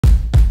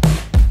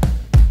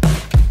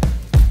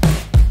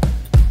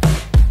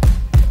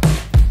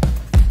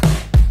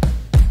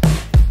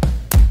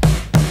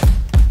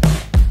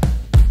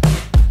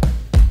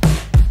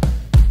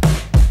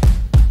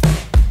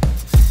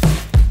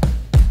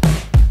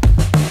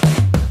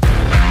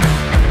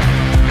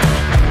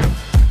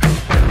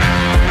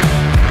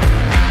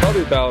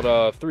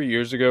about 3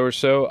 years ago or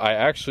so, I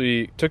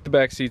actually took the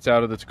back seats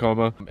out of the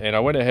Tacoma and I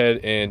went ahead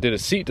and did a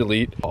seat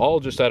delete,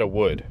 all just out of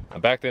wood.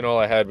 Back then all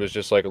I had was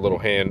just like a little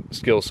hand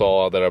skill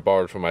saw that I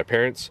borrowed from my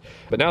parents.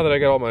 But now that I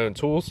got all my own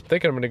tools, I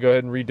think I'm gonna go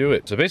ahead and redo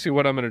it. So basically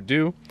what I'm gonna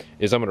do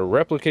is I'm gonna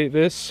replicate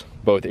this,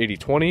 both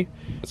 80/20,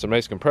 some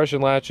nice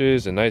compression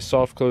latches and nice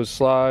soft close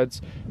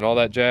slides and all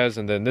that jazz,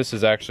 and then this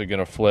is actually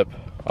gonna flip.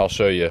 I'll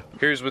show you.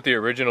 Here's with the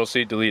original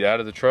seat delete out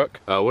of the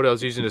truck. What I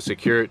was using to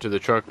secure it to the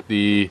truck,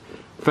 the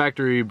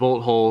factory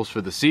bolt holes for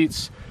the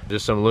seats,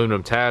 just some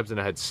aluminum tabs, and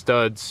I had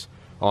studs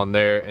on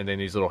there and then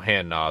these little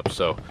hand knobs,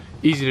 so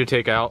easy to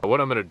take out. What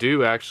I'm gonna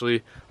do,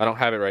 actually, I don't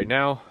have it right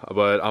now,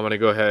 but I'm gonna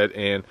go ahead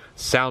and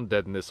sound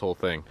deaden this whole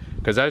thing,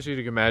 because as you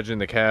can imagine,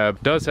 the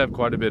cab does have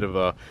quite a bit of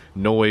a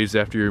noise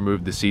after you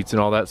remove the seats and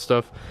all that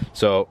stuff.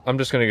 So I'm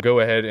just gonna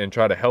go ahead and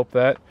try to help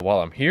that while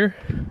I'm here.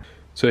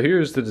 So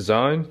here's the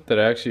design that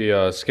I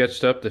actually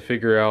sketched up to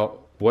figure out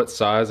what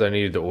size I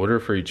needed to order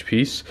for each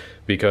piece,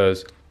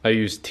 because I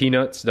used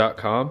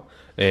tnuts.com,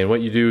 and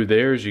what you do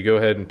there is you go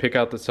ahead and pick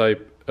out the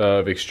type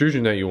of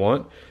extrusion that you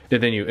want,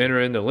 and then you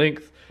enter in the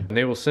length, and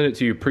they will send it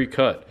to you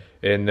pre-cut,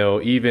 and they'll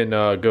even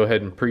go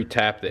ahead and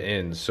pre-tap the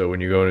ends. So when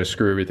you're going to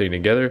screw everything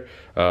together,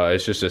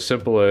 it's just as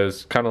simple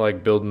as kind of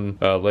like building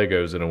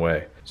Legos in a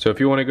way. So if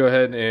you want to go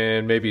ahead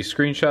and maybe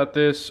screenshot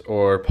this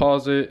or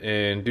pause it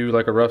and do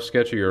like a rough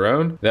sketch of your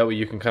own, that way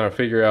you can kind of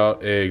figure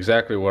out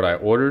exactly what I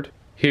ordered.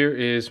 Here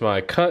is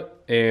my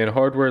cut and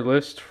hardware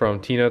list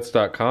from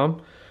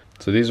tnuts.com.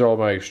 So these are all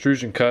my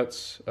extrusion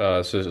cuts.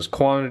 So this is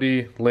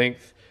quantity,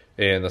 length,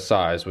 and the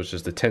size, which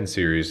is the 10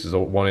 series. This is a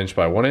 1 inch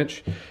by 1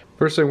 inch.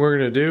 First thing we're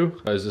gonna do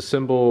is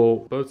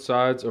assemble both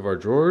sides of our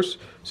drawers.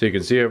 So you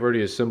can see I've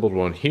already assembled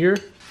one here.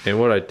 And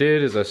what I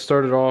did is I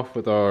started off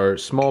with our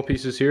small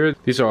pieces here.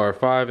 These are our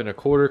 5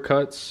 1/4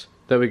 cuts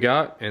that we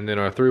got, and then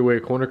our 3-way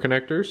corner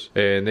connectors.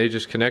 And they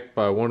just connect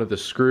by one of the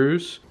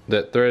screws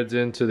that threads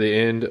into the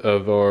end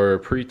of our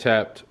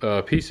pre-tapped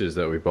pieces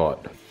that we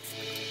bought.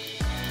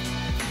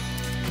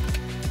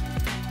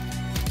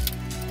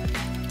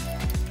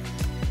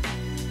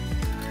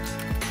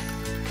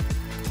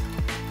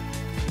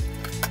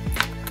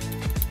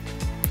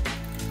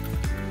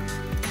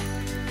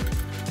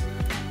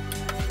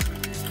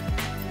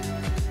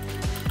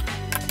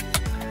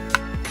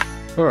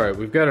 Alright,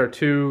 we've got our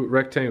 2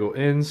 rectangle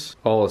ends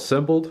all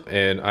assembled,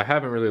 and I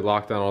haven't really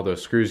locked down all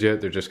those screws yet.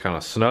 They're just kind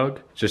of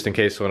snug, just in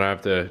case when I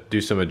have to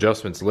do some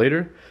adjustments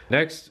later.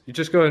 Next, you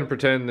just go ahead and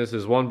pretend this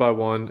is 1 by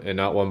 1 and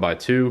not 1 by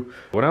 2.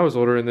 When I was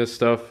ordering this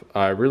stuff,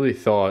 I really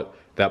thought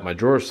that my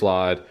drawer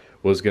slide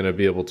was going to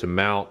be able to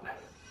mount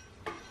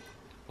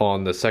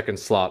on the second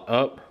slot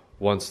up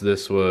once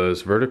this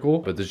was vertical,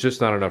 but there's just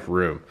not enough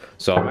room.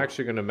 So I'm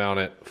actually going to mount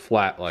it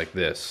flat like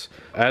this.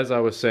 As I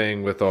was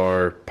saying with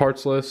our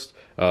parts list,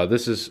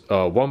 this is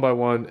 1 by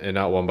 1 and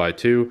not 1 by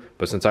 2,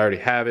 but since I already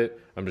have it,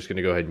 I'm just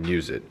gonna go ahead and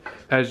use it.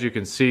 As you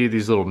can see,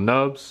 these little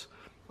nubs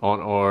on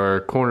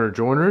our corner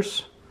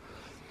joiners,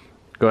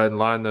 go ahead and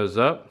line those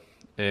up,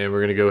 and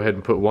we're gonna go ahead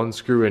and put 1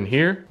 screw in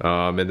here,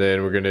 and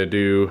then we're gonna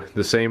do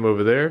the same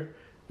over there,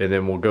 and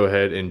then we'll go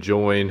ahead and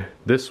join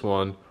this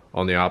one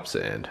on the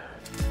opposite end.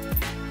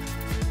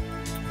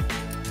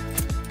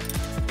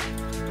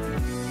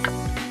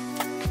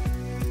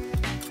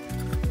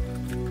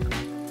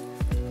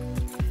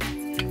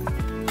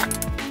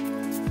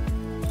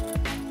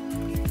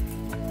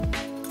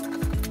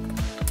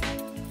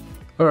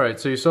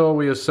 Alright, so you saw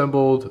we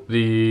assembled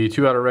the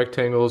 2 outer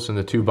rectangles and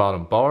the 2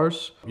 bottom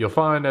bars. You'll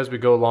find as we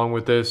go along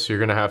with this, you're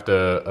gonna have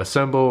to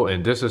assemble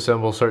and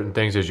disassemble certain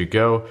things as you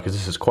go, because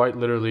this is quite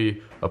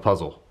literally a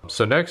puzzle.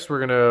 So next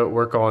we're gonna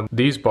work on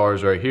these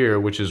bars right here,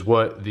 which is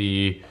what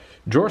the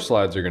drawer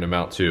slides are gonna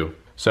mount to.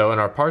 So in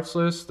our parts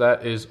list,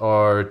 that is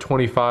our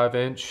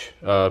 25-inch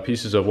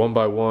pieces of 1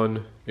 by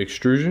 1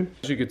 extrusion.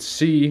 As you can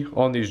see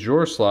on these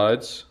drawer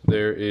slides,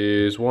 there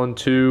is 1,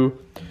 2,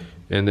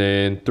 and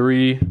then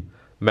 3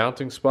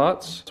 mounting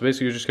spots. So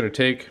basically you're just going to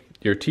take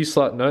your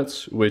T-slot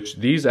nuts, which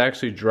these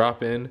actually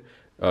drop in.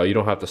 You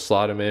don't have to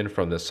slot them in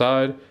from the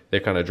side. They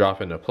kind of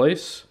drop into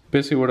place.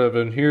 Basically what I've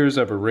done here is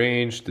I've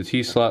arranged the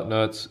T-slot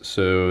nuts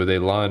so they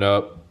line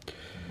up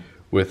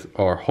with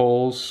our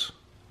holes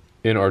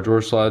in our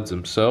drawer slides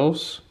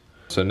themselves.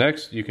 So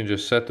next you can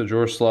just set the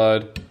drawer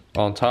slide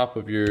on top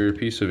of your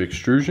piece of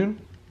extrusion.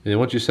 And then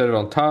once you set it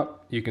on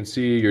top, you can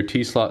see your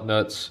T-slot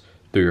nuts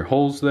through your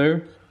holes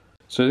there.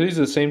 So these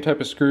are the same type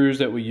of screws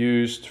that we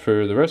used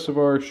for the rest of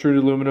our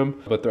extruded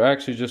aluminum, but they're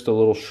actually just a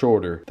little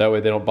shorter. That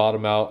way they don't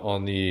bottom out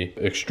on the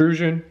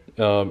extrusion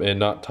and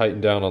not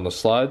tighten down on the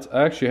slides.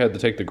 I actually had to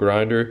take the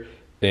grinder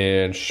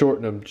and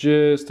shorten them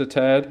just a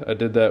tad. I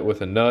did that with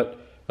a nut,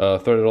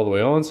 thread it all the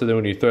way on, so then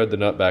when you thread the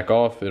nut back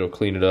off, it'll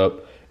clean it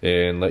up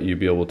and let you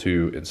be able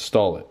to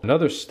install it.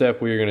 Another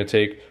step we are going to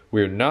take,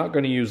 we're not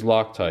going to use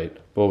Loctite,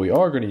 but what we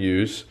are going to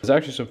use is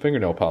actually some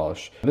fingernail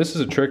polish. And this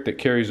is a trick that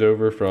carries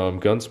over from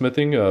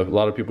gunsmithing. A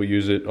lot of people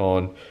use it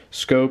on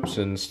scopes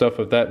and stuff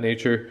of that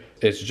nature.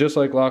 It's just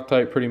like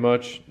Loctite pretty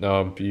much.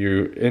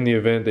 In the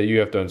event that you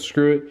have to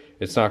unscrew it,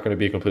 it's not going to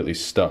be completely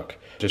stuck.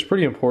 Which is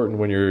pretty important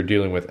when you're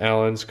dealing with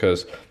Allens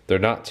because they're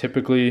not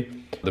typically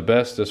the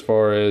best as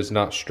far as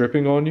not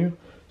stripping on you.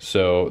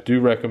 So do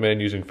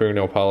recommend using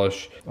fingernail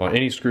polish on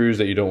any screws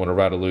that you don't want to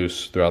rattle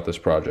loose throughout this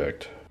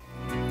project.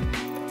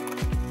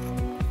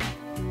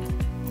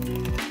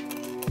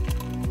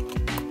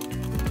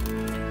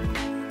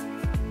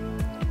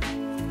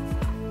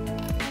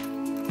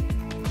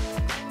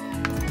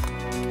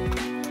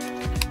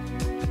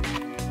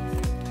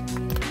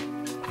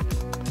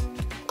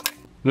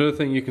 Another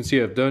thing you can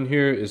see I've done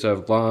here is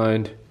I've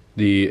lined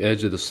the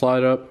edge of the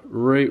slide up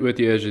right with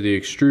the edge of the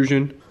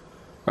extrusion.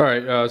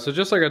 Alright, so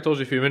just like I told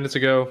you a few minutes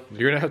ago,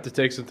 you're going to have to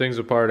take some things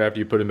apart after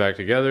you put them back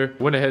together.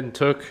 Went ahead and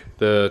took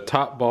the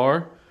top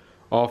bar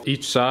off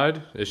each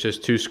side. It's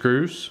just 2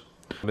 screws.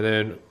 And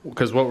then,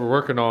 because what we're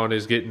working on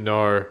is getting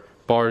our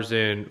bars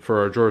in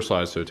for our drawer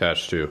slides to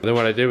attach to. And then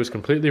what I did was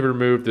completely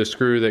remove the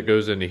screw that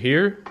goes into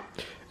here,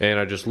 and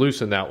I just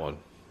loosened that one.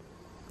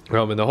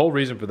 And the whole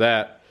reason for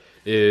that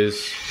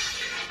is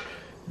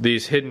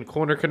these hidden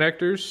corner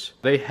connectors,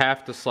 they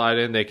have to slide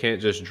in. They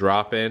can't just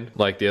drop in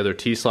like the other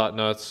T-slot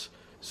nuts.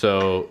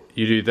 So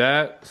you do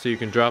that so you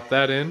can drop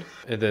that in.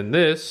 And then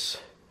this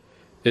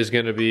is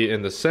going to be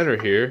in the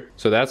center here.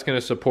 So that's going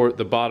to support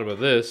the bottom of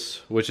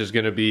this, which is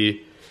going to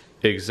be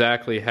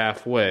exactly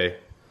halfway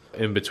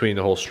in between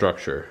the whole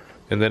structure.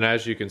 And then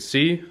as you can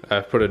see,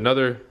 I've put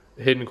another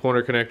hidden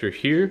corner connector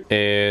here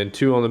and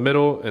 2 on the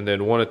middle and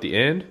then 1 at the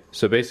end.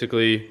 So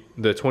basically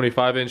the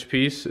 25-inch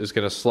piece is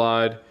going to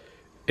slide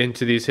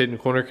into these hidden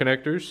corner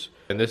connectors,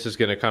 and this is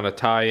going to kind of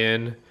tie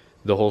in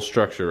the whole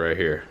structure right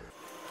here.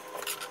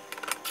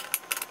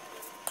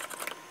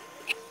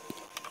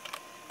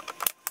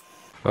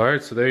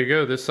 Alright, so there you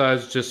go. This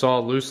side's just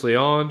all loosely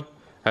on.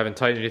 I haven't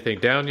tightened anything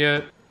down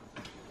yet.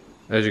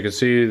 As you can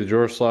see, the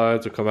drawer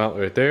slides will come out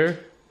right there,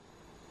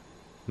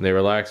 and they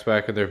relax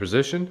back in their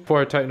position.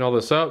 Before I tighten all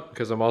this up,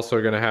 because I'm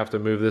also going to have to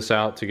move this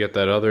out to get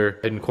that other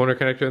hidden corner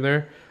connector in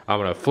there, I'm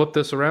going to flip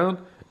this around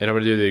and I'm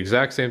going to do the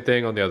exact same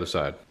thing on the other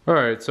side.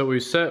 Alright, so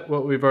we set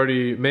what we've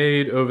already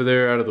made over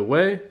there out of the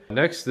way.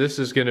 Next, this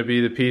is going to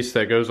be the piece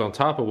that goes on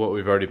top of what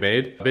we've already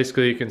made.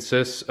 Basically, it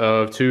consists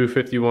of 2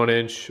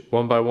 51-inch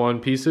 1x1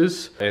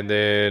 pieces and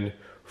then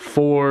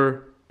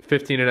 4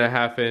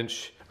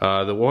 15.5-inch.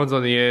 The ones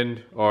on the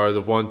end are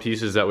the 1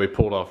 pieces that we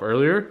pulled off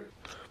earlier.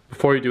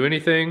 Before you do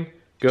anything,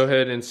 go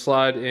ahead and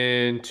slide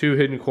in 2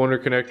 hidden corner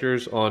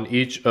connectors on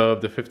each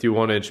of the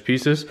 51-inch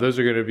pieces. Those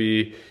are going to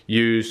be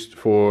used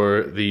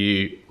for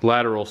the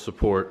lateral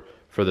support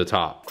for the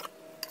top.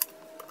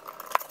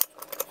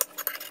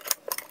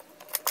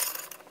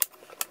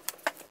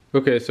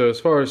 Okay, so as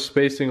far as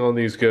spacing on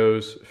these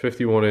goes,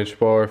 51-inch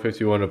bar,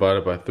 51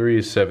 divided by 3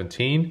 is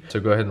 17. So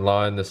go ahead and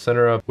line the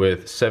center up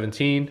with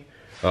 17,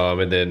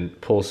 and then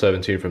pull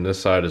 17 from this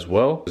side as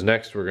well.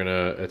 Next, we're going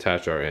to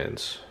attach our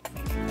ends.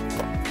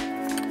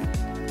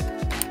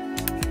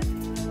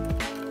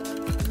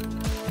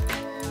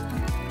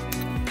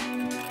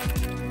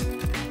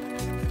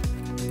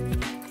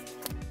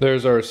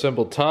 There's our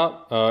assembled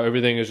top.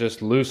 Everything is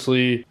just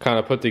loosely kind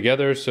of put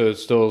together, so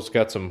it's still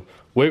got some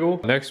wiggle.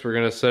 Next, we're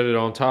gonna set it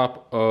on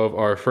top of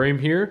our frame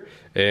here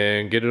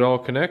and get it all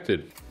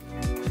connected.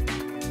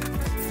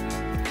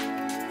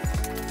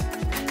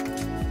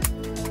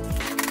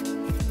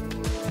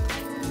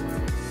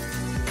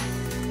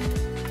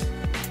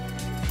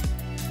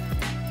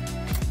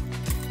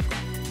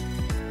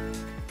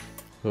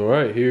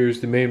 Alright,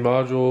 here's the main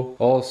module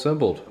all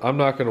assembled. I'm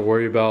not going to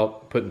worry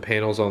about putting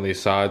panels on these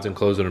sides and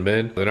closing them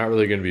in. They're not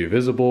really going to be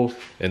visible,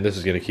 and this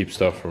is going to keep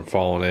stuff from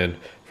falling in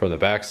from the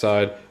back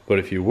side. But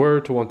if you were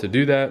to want to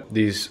do that,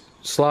 these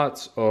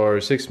slots are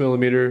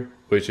 6mm,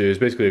 which is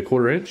basically a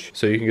 1/4 inch.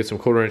 So you can get some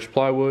 1/4 inch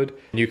plywood.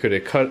 You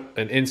could cut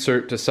an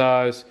insert to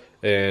size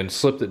and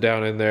slipped it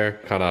down in there,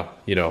 kind of,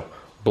 you know,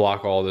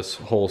 block all this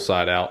whole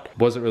side out.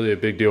 Wasn't really a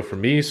big deal for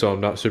me, so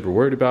I'm not super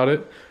worried about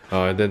it.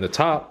 And then the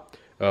top,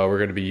 we're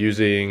going to be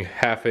using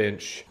 1/2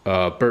 inch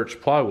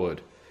birch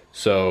plywood.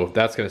 So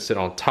that's going to sit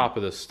on top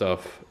of this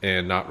stuff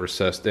and not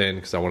recessed in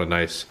because I want a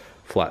nice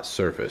flat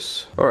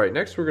surface. Alright,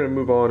 next we're going to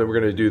move on and we're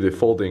going to do the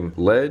folding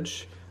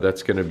ledge.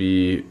 That's going to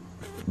be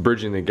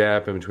bridging the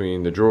gap in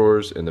between the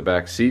drawers and the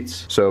back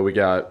seats. So we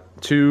got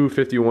 2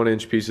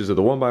 51-inch pieces of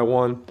the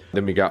 1x1,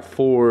 then we got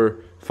 4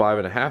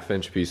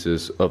 5.5-inch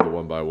pieces of the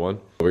 1x1.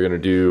 We're going to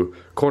do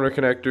corner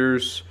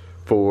connectors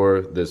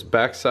for this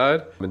back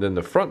side, and then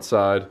the front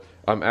side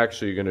I'm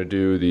actually going to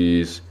do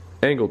these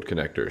angled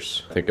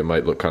connectors. I think it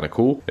might look kind of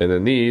cool. And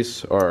then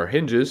these are our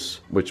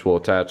hinges, which will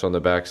attach on the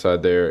back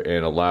side there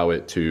and allow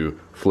it to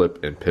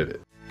flip and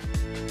pivot.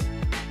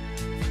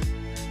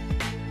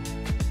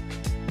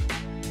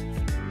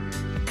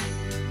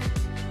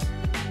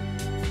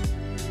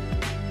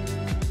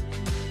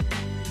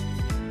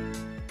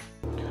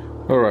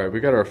 All right, we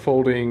got our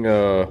folding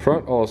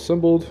front all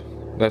assembled.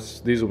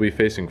 These will be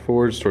facing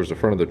forwards towards the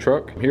front of the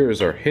truck. Here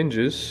is our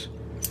hinges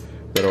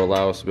that'll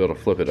allow us to be able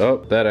to flip it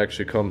up. That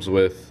actually comes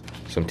with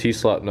some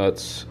T-slot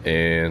nuts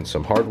and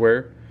some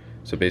hardware.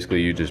 So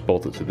basically you just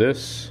bolt it to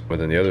this, and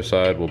then the other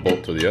side will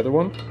bolt to the other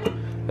one.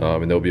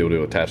 And they'll be able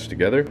to attach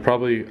together.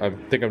 I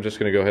think I'm just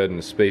gonna go ahead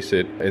and space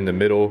it in the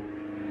middle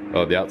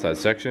of the outside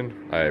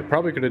section. I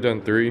probably could have done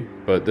 3,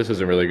 but this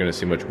isn't really gonna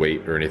see much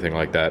weight or anything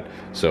like that,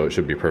 so it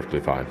should be perfectly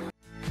fine.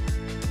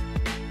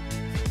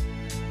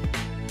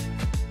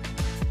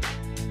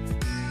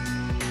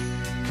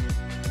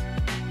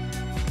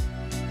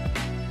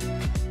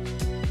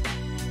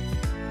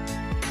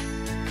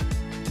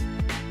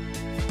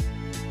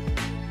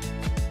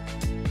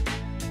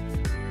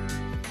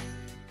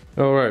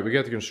 Alright, we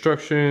got the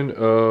construction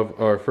of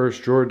our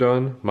first drawer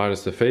done,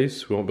 minus the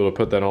face. We won't be able to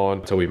put that on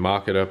until we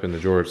mock it up in the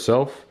drawer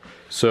itself.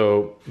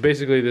 So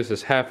basically this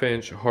is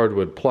 1/2"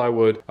 hardwood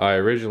plywood. I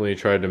originally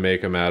tried to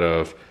make them out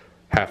of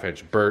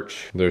 1/2"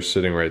 birch. They're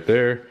sitting right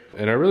there.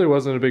 And I really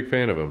wasn't a big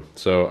fan of them.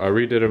 So I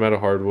redid them out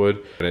of hardwood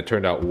and it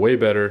turned out way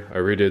better. I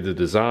redid the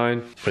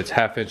design. It's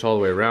 1/2" all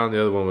the way around.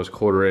 The other one was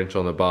 1/4"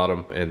 on the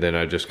bottom. And then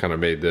I just kind of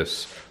made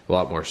this a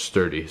lot more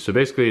sturdy. So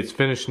basically it's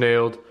finished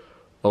nailed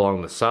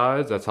along the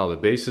sides. That's how the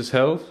base is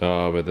held.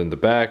 And then the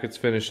back, it's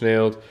finished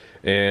nailed.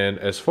 And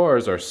as far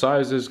as our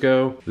sizes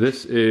go,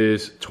 this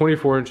is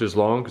 24 inches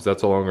long because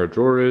that's how long our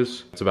drawer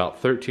is. It's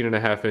about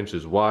 13.5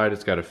 inches wide.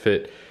 It's got to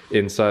fit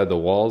inside the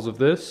walls of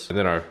this. And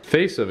then our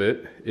face of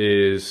it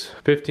is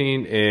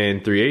 15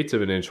 3/8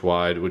 of an inch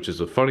wide, which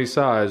is a funny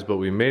size, but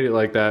we made it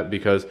like that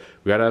because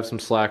we got to have some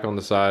slack on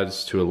the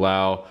sides to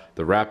allow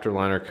the Raptor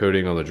Liner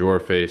coating on the drawer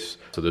face.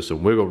 So there's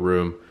some wiggle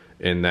room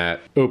in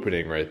that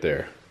opening right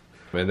there.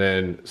 And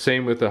then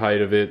same with the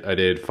height of it, I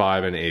did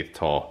 5 1/8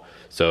 tall.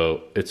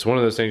 So it's one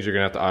of those things you're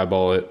gonna have to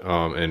eyeball it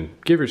and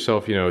give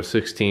yourself, you know, a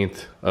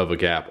 1/16 of a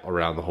gap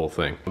around the whole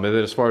thing. And then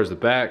as far as the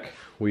back,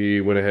 we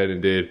went ahead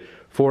and did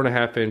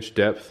 4.5 inch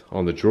depth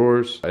on the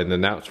drawers. And then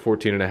that's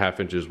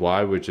 14.5 inches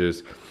wide, which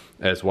is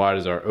as wide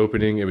as our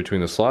opening in between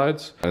the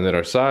slides. And then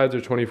our sides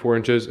are 24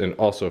 inches and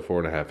also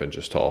 4.5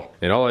 inches tall.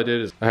 And all I did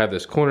is I have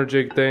this corner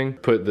jig thing,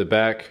 put the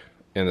back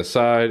and the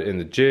side in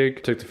the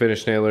jig, took the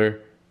finish nailer,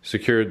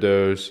 secured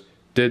those,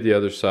 did the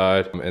other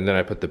side, and then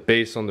I put the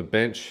base on the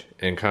bench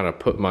and kind of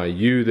put my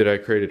U that I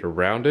created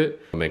around it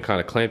and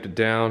kind of clamped it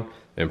down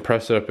and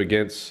pressed it up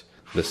against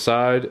the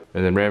side,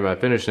 and then ran my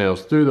finish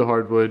nails through the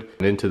hardwood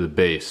and into the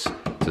base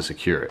to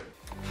secure it.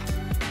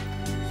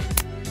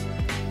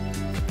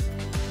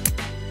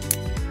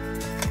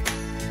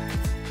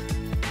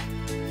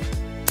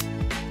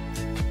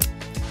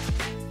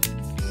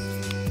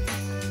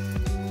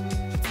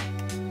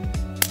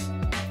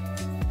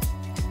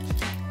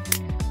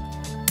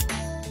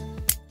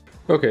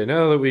 Okay,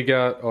 now that we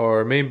got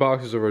our main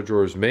boxes of our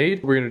drawers made,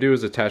 what we're gonna do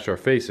is attach our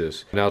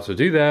faces. Now to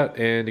do that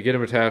and to get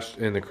them attached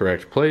in the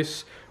correct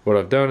place, what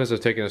I've done is I've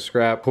taken a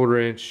scrap 1/4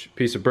 inch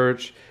piece of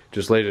birch,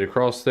 just laid it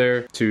across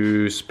there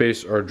to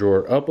space our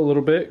drawer up a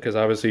little bit, because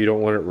obviously you don't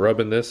want it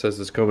rubbing this as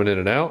it's coming in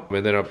and out.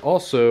 And then I've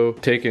also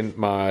taken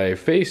my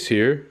face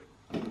here,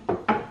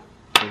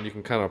 and you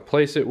can kind of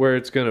place it where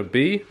it's gonna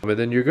be. And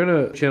then you're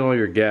gonna channel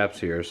your gaps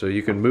here, so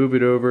you can move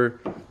it over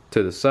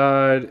to the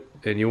side,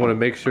 and you wanna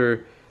make sure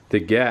the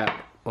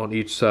gap on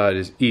each side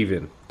is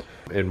even.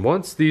 And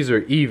once these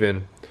are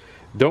even,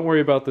 don't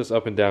worry about this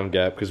up and down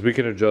gap, because we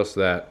can adjust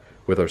that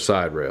with our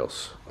side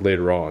rails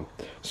later on.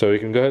 So you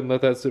can go ahead and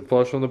let that sit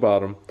flush on the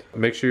bottom.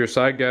 Make sure your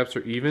side gaps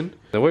are even.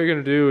 Now what you're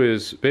gonna do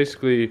is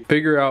basically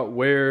figure out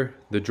where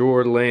the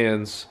drawer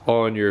lands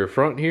on your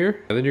front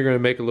here, and then you're gonna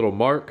make a little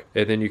mark,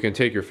 and then you can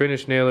take your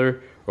finish nailer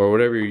or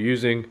whatever you're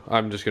using.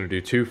 I'm just gonna do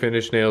 2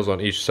 finish nails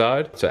on each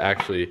side to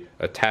actually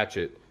attach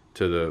it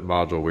to the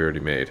module we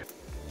already made.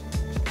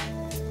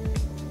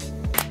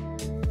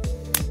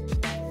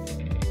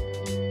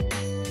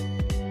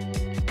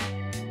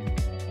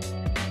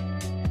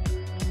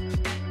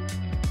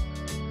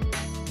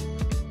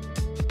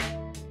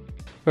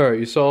 Alright,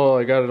 you saw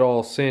I got it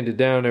all sanded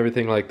down,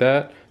 everything like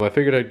that. I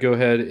figured I'd go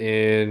ahead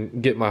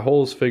and get my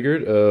holes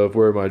figured of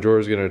where my drawer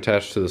is going to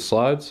attach to the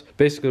slides.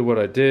 Basically what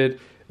I did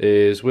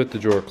is, with the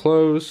drawer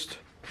closed,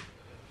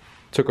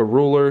 took a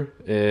ruler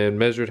and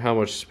measured how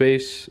much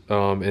space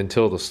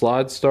until the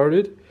slides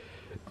started.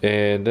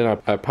 And then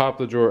I popped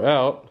the drawer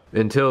out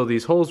until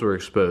these holes were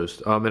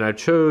exposed. And I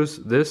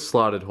chose this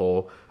slotted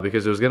hole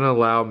because it was going to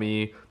allow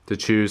me to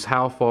choose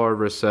how far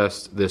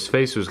recessed this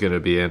face was going to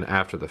be in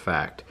after the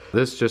fact.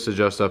 This just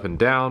adjusts up and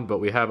down, but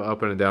we have an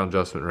up and down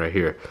adjustment right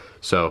here,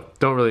 so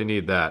don't really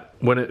need that.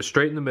 Went it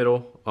straight in the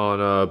middle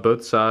on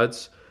both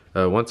sides.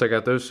 Once I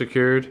got those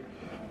secured,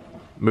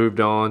 moved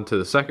on to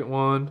the second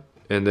one,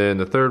 and then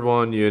the third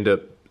one you end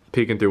up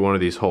peeking through one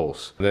of these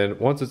holes. And then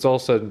once it's all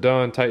said and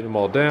done, tighten them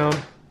all down,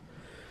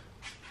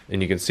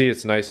 and you can see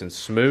it's nice and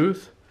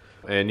smooth,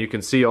 and you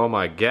can see all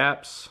my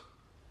gaps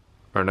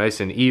are nice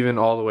and even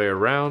all the way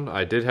around.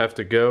 I did have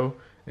to go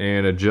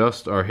and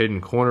adjust our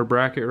hidden corner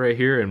bracket right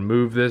here and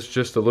move this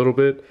just a little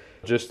bit,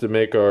 just to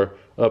make our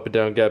up and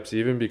down gaps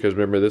even, because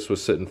remember this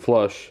was sitting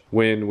flush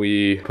when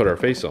we put our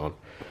face on.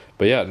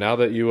 But yeah, now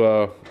that you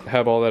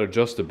have all that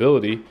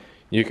adjustability,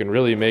 you can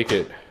really make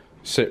it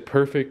sit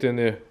perfect in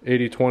the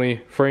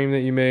 80/20 frame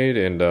that you made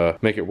and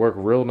make it work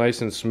real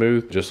nice and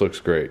smooth. Just looks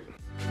great.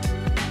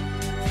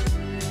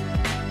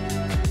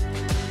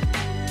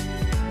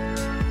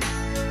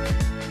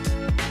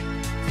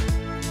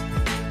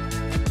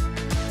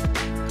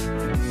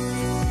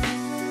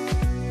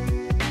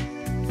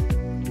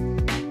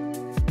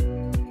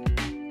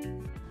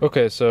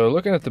 Okay, so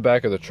looking at the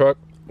back of the truck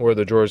where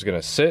the drawer is going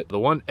to sit, the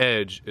one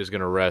edge is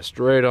going to rest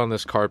right on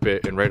this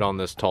carpet and right on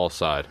this tall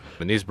side.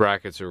 And these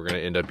brackets are we're going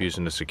to end up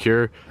using to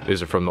secure.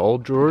 These are from the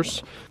old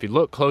drawers. If you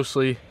look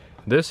closely,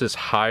 this is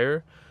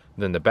higher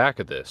than the back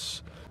of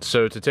this.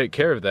 So to take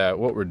care of that,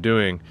 what we're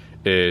doing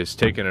is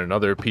taking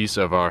another piece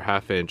of our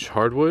 1/2 inch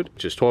hardwood,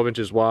 which is 12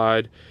 inches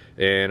wide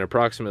and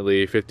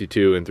approximately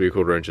 52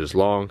 3/4 inches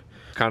long.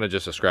 Kind of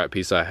just a scrap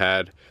piece I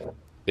had.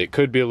 It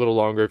could be a little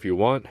longer if you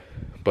want,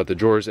 but the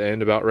drawers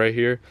end about right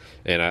here,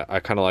 and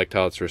I kind of liked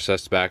how it's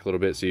recessed back a little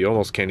bit so you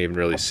almost can't even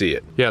really see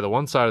it. Yeah, the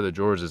one side of the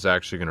drawers is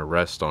actually going to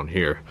rest on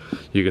here.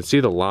 You can see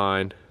the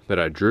line that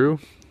I drew.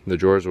 The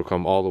drawers will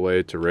come all the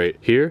way to right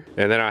here,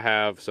 and then I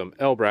have some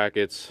L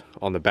brackets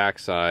on the back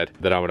side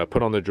that I'm going to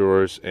put on the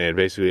drawers, and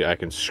basically I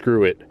can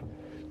screw it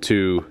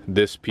to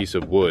this piece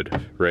of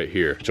wood right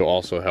here, which will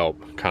also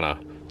help kind of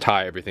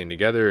tie everything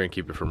together and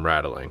keep it from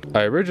rattling.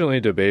 I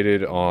originally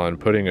debated on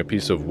putting a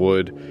piece of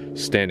wood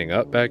standing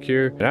up back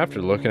here, and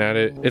after looking at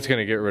it, it's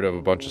gonna get rid of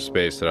a bunch of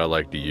space that I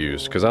like to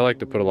use, because I like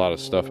to put a lot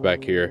of stuff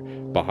back here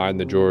behind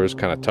the drawers,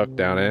 kind of tucked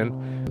down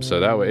in, so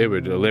that way it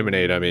would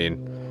eliminate, I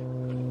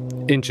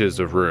mean, inches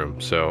of room.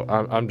 So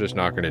I'm just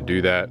not gonna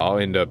do that. I'll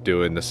end up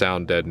doing the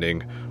sound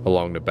deadening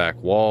along the back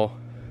wall,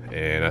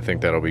 and I think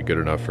that'll be good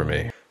enough for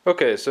me.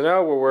 Okay, so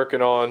now we're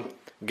working on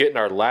getting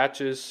our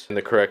latches in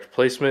the correct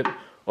placement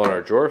on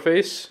our drawer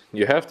face.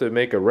 You have to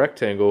make a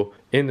rectangle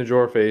in the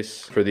drawer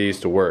face for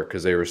these to work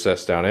because they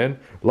recess down in.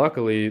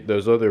 Luckily,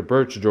 those other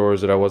birch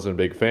drawers that I wasn't a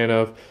big fan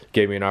of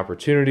gave me an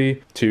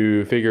opportunity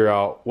to figure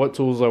out what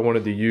tools I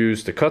wanted to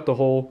use to cut the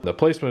hole, the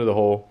placement of the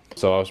hole.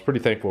 So I was pretty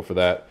thankful for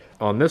that.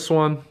 On this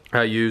one,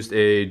 I used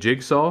a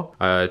jigsaw.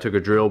 I took a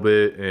drill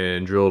bit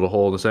and drilled a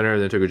hole in the center,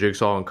 and then took a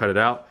jigsaw and cut it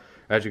out.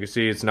 As you can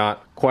see, it's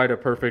not quite a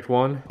perfect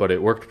one, but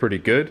it worked pretty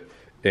good.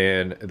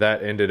 And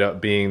that ended up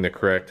being the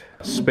correct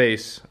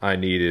space I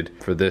needed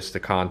for this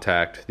to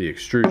contact the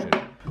extrusion.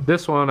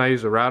 This one I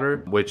use a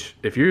router, which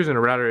if you're using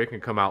a router, it can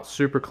come out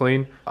super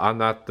clean. I'm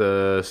not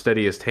the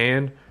steadiest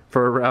hand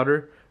for a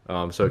router,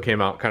 so it came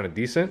out kind of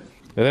decent.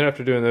 And then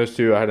after doing those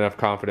two, I had enough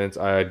confidence,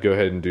 I'd go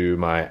ahead and do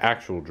my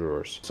actual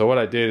drawers. So what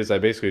I did is I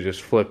basically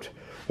just flipped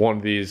one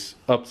of these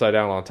upside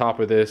down on top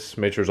of this,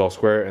 made sure it's all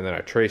square, and then I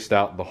traced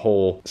out the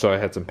hole so I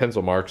had some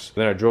pencil marks.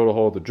 Then I drilled a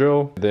hole with the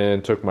drill,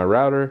 then took my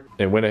router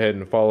and went ahead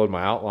and followed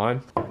my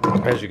outline.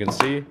 As you can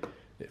see,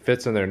 it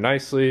fits in there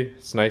nicely.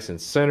 It's nice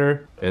and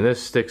center, and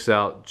this sticks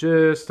out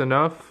just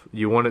enough.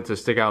 You want it to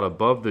stick out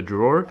above the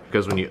drawer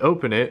because when you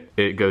open it,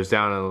 it goes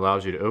down and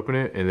allows you to open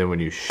it, and then when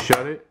you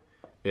shut it,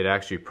 it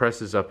actually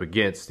presses up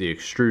against the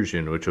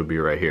extrusion, which will be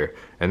right here.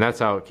 And that's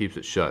how it keeps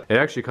it shut. It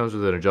actually comes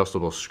with an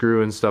adjustable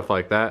screw and stuff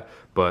like that,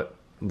 but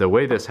the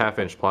way this 1/2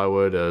 inch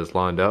plywood is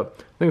lined up,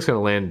 I think it's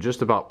gonna land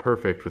just about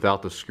perfect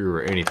without the screw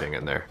or anything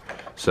in there.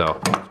 So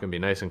it's gonna be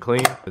nice and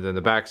clean. And then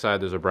the back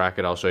side, there's a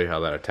bracket. I'll show you how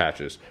that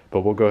attaches,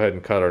 but we'll go ahead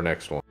and cut our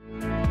next one.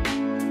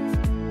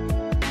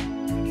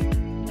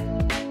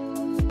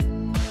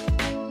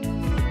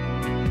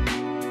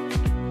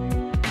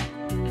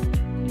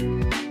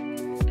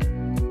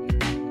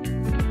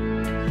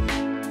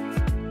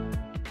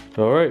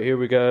 All right, here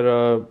we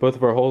got both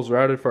of our holes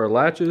routed for our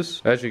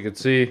latches. As you can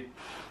see,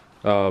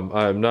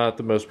 I'm not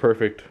the most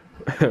perfect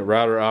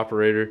router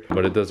operator,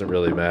 but it doesn't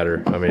really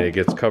matter. I mean, it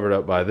gets covered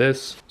up by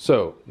this.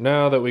 So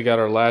now that we got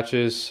our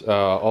latches,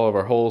 all of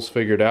our holes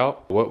figured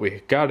out, what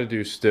we got to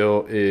do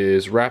still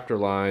is Raptor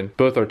line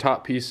both our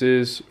top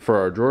pieces for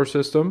our drawer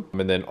system,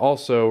 and then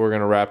also we're going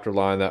to Raptor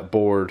line that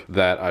board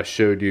that I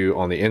showed you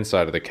on the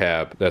inside of the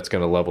cab that's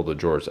going to level the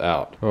drawers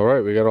out. All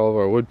right, we got all of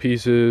our wood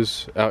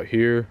pieces out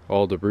here.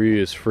 All debris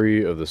is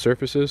free of the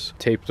surfaces.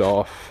 Taped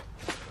off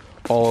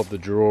all of the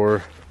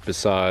drawer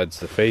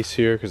besides the face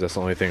here because that's the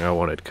only thing I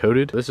wanted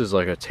coated. This is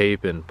like a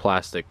tape and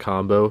plastic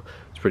combo.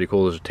 It's pretty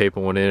cool. There's a tape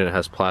on one end and it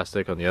has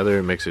plastic on the other.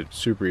 It makes it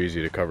super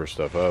easy to cover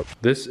stuff up.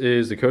 This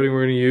is the coating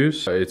we're going to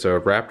use. It's a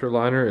Raptor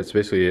liner. It's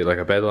basically like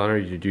a bed liner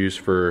you'd use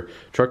for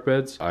truck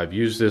beds. I've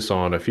used this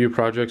on a few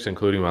projects,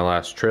 including my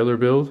last trailer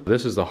build.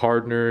 This is the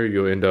hardener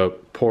you'll end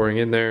up pouring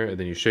in there, and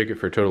then you shake it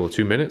for a total of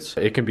 2 minutes.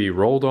 It can be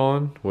rolled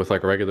on with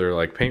like a regular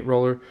like paint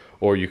roller,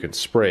 or you can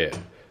spray it.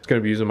 It's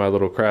going to be using my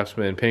little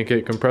Craftsman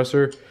pancake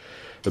compressor.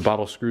 The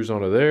bottle screws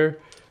onto there,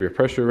 your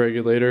pressure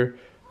regulator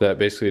that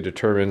basically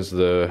determines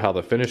how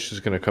the finish is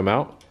going to come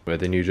out, and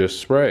then you just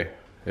spray.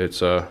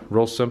 It's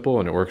real simple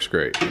and it works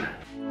great.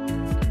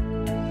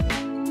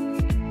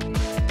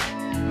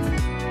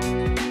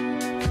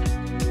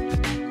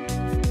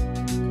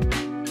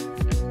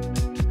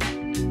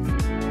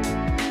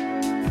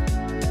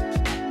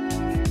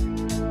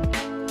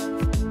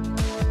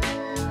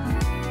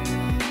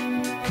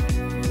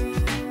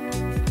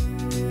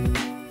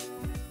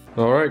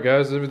 Alright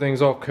guys,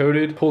 everything's all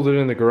coated. Pulled it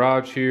in the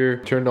garage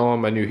here. Turned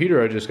on my new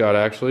heater I just got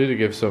actually to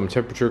give some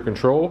temperature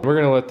control. We're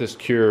gonna let this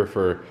cure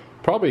for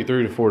probably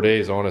 3 to 4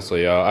 days,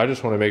 honestly. I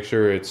just want to make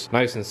sure it's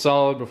nice and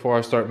solid before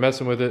I start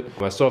messing with it.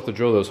 I still have to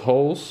drill those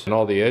holes in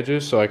all the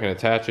edges so I can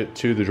attach it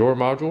to the drawer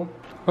module.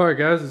 Alright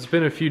guys, it's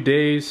been a few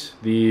days.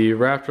 The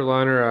Raptor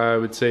Liner I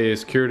would say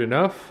is cured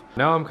enough.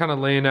 Now I'm kind of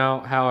laying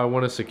out how I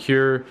want to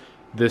secure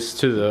this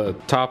to the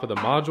top of the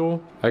module.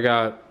 I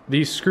got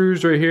these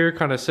screws right here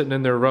kind of sitting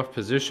in their rough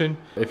position.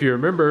 If you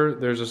remember,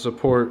 there's a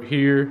support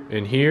here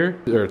and here.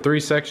 There are 3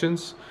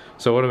 sections.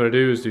 So what I'm going to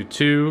do is do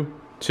 2,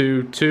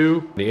 2,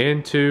 2, the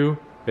end 2,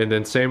 and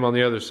then same on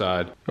the other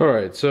side.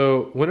 Alright,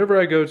 so whenever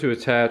I go to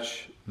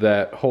attach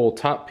that whole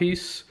top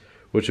piece,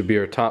 which would be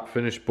our top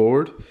finished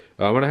board,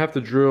 I'm going to have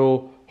to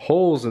drill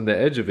holes in the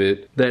edge of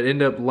it that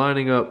end up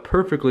lining up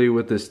perfectly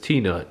with this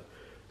T-nut.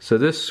 So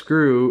this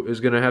screw is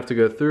going to have to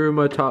go through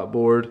my top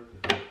board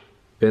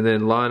and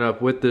then line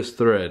up with this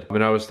thread.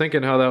 And I was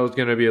thinking how that was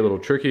going to be a little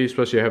tricky,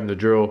 especially having to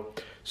drill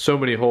so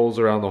many holes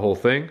around the whole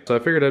thing. So I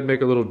figured I'd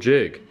make a little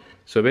jig.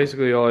 So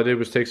basically all I did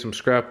was take some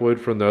scrap wood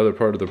from the other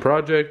part of the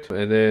project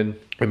and then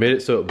I made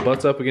it so it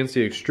butts up against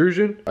the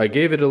extrusion. I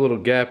gave it a little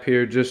gap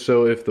here just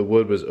so if the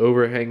wood was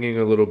overhanging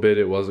a little bit,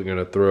 it wasn't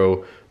going to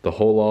throw the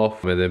hole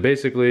off. And then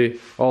basically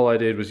all I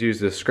did was use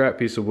this scrap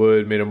piece of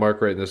wood, made a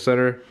mark right in the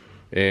center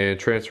and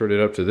transferred it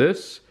up to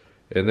this.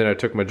 And then I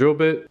took my drill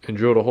bit and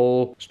drilled a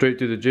hole straight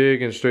through the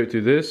jig and straight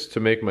through this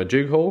to make my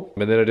jig hole.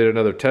 And then I did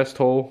another test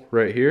hole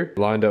right here,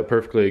 lined up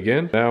perfectly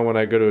again. Now when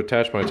I go to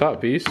attach my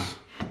top piece,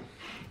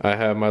 I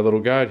have my little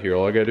guide here.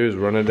 All I gotta do is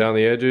run it down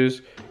the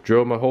edges,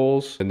 drill my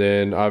holes, and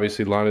then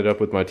obviously line it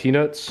up with my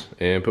T-nuts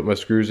and put my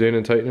screws in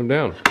and tighten them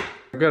down.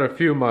 I've got a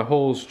few of my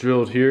holes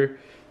drilled here.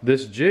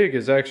 This jig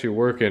is actually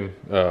working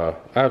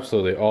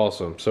absolutely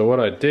awesome. So what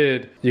I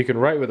did, you can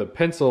write with a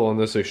pencil on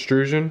this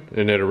extrusion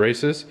and it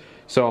erases.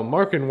 So I'm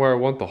marking where I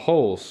want the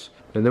holes.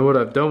 And then what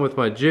I've done with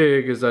my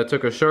jig is I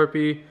took a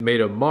Sharpie,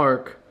 made a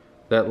mark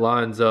that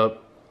lines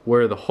up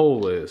where the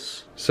hole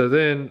is. So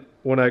then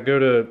when I go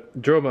to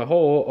drill my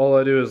hole, all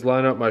I do is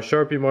line up my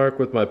Sharpie mark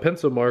with my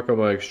pencil mark on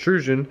my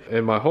extrusion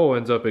and my hole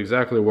ends up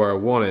exactly where I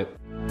want it.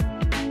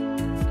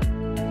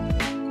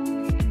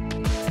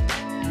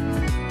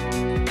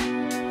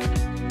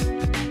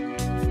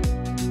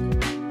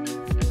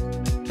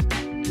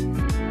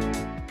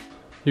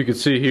 You can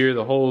see here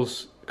the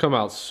holes come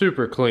out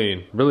super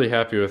clean. Really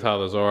happy with how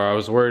those are. I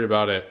was worried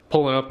about it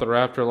pulling up the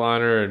Raptor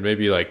Liner and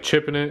maybe like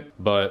chipping it,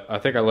 but I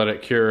think I let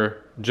it cure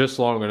just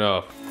long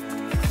enough.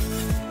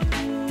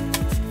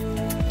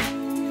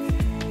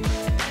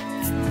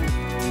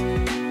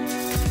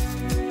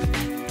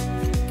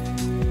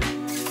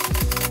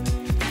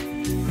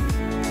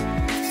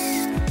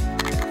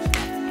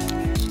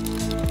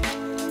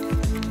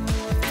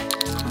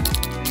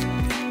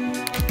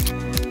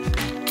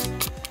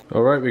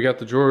 Alright, we got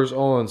the drawers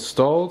all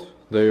installed.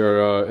 They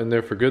are in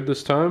there for good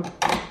this time.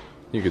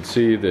 You can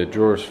see the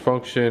drawers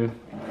function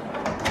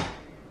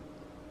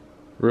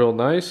real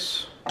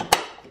nice.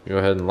 Go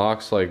ahead and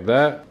locks like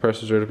that.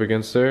 Presses right up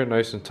against there,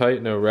 nice and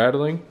tight, no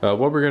rattling.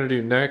 What we're gonna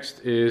do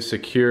next is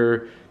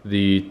secure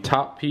the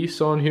top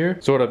piece on here.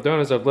 So what I've done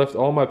is I've left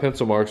all my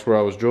pencil marks where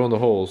I was drilling the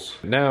holes.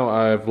 Now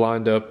I've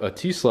lined up a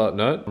T-slot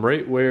nut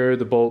right where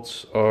the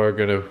bolts are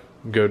gonna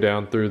go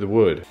down through the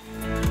wood.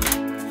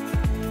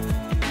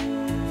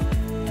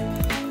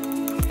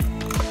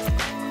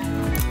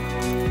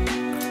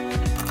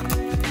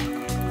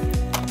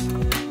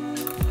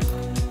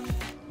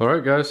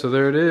 Alright guys, so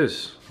there it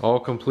is, all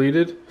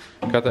completed.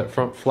 Got that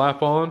front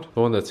flap on,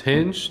 the one that's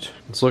hinged.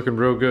 It's looking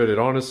real good. It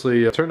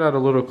honestly turned out a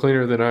little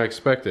cleaner than I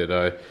expected.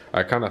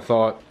 I kind of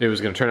thought it was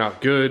going to turn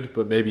out good,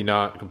 but maybe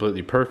not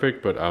completely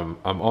perfect, but I'm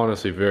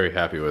honestly very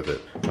happy with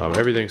it.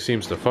 Everything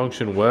seems to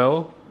function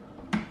well,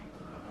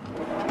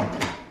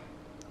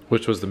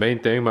 which was the main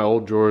thing. My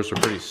old drawers were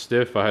pretty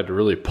stiff. I had to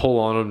really pull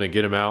on them to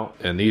get them out.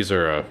 And these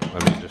are,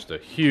 I mean, just a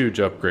huge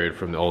upgrade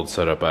from the old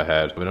setup I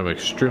had. I mean, I'm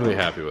extremely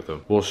happy with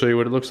them. We'll show you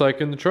what it looks like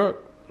in the truck.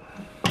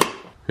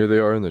 Here they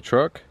are in the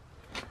truck.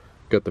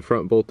 Got the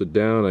front bolted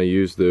down. I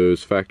used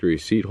those factory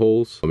seat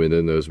holes. I mean,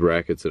 then those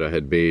brackets that I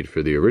had made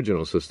for the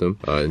original system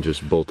and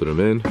just bolted them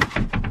in.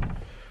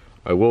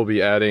 I will be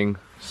adding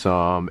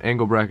some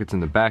angle brackets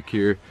in the back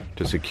here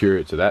to secure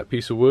it to that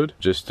piece of wood,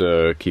 just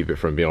to keep it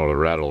from being able to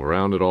rattle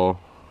around at all.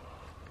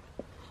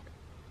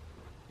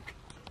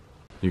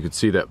 You can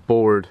see that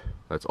board,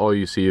 that's all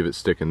you see of it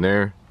sticking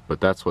there, but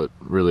that's what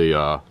really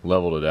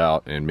leveled it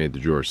out and made the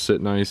drawer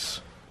sit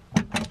nice.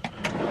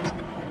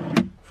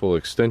 Full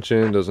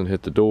extension, doesn't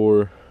hit the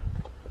door.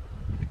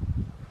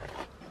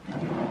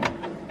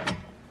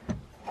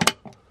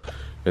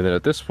 And then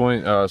at this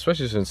point,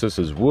 especially since this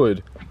is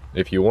wood,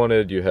 if you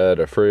wanted, you had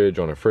a fridge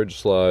on a fridge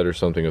slide or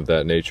something of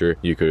that nature,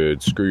 you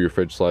could screw your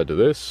fridge slide to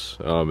this,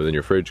 and then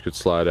your fridge could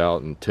slide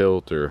out and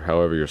tilt, or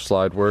however your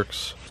slide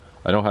works.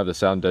 I don't have the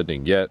sound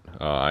deadening yet.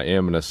 I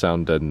am going to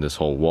sound deaden this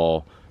whole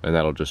wall and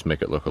that'll just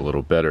make it look a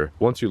little better.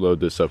 Once you load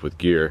this up with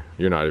gear,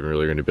 you're not even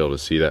really gonna be able to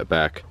see that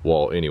back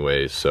wall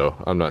anyways, so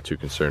I'm not too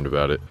concerned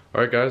about it.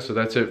 All right guys, so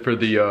that's it for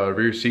the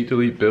rear seat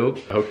delete build.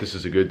 I hope this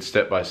is a good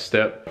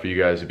step-by-step for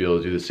you guys to be able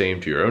to do the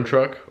same to your own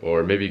truck,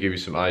 or maybe give you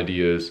some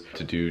ideas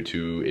to do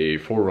to a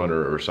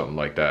 4Runner or something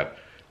like that.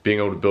 Being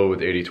able to build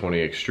with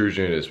 80/20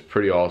 extrusion is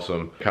pretty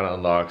awesome. Kind of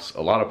unlocks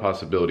a lot of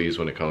possibilities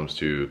when it comes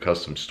to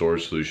custom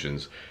storage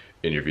solutions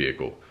in your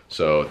vehicle.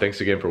 So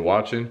thanks again for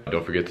watching.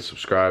 Don't forget to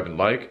subscribe and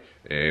like,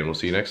 and we'll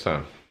see you next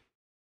time.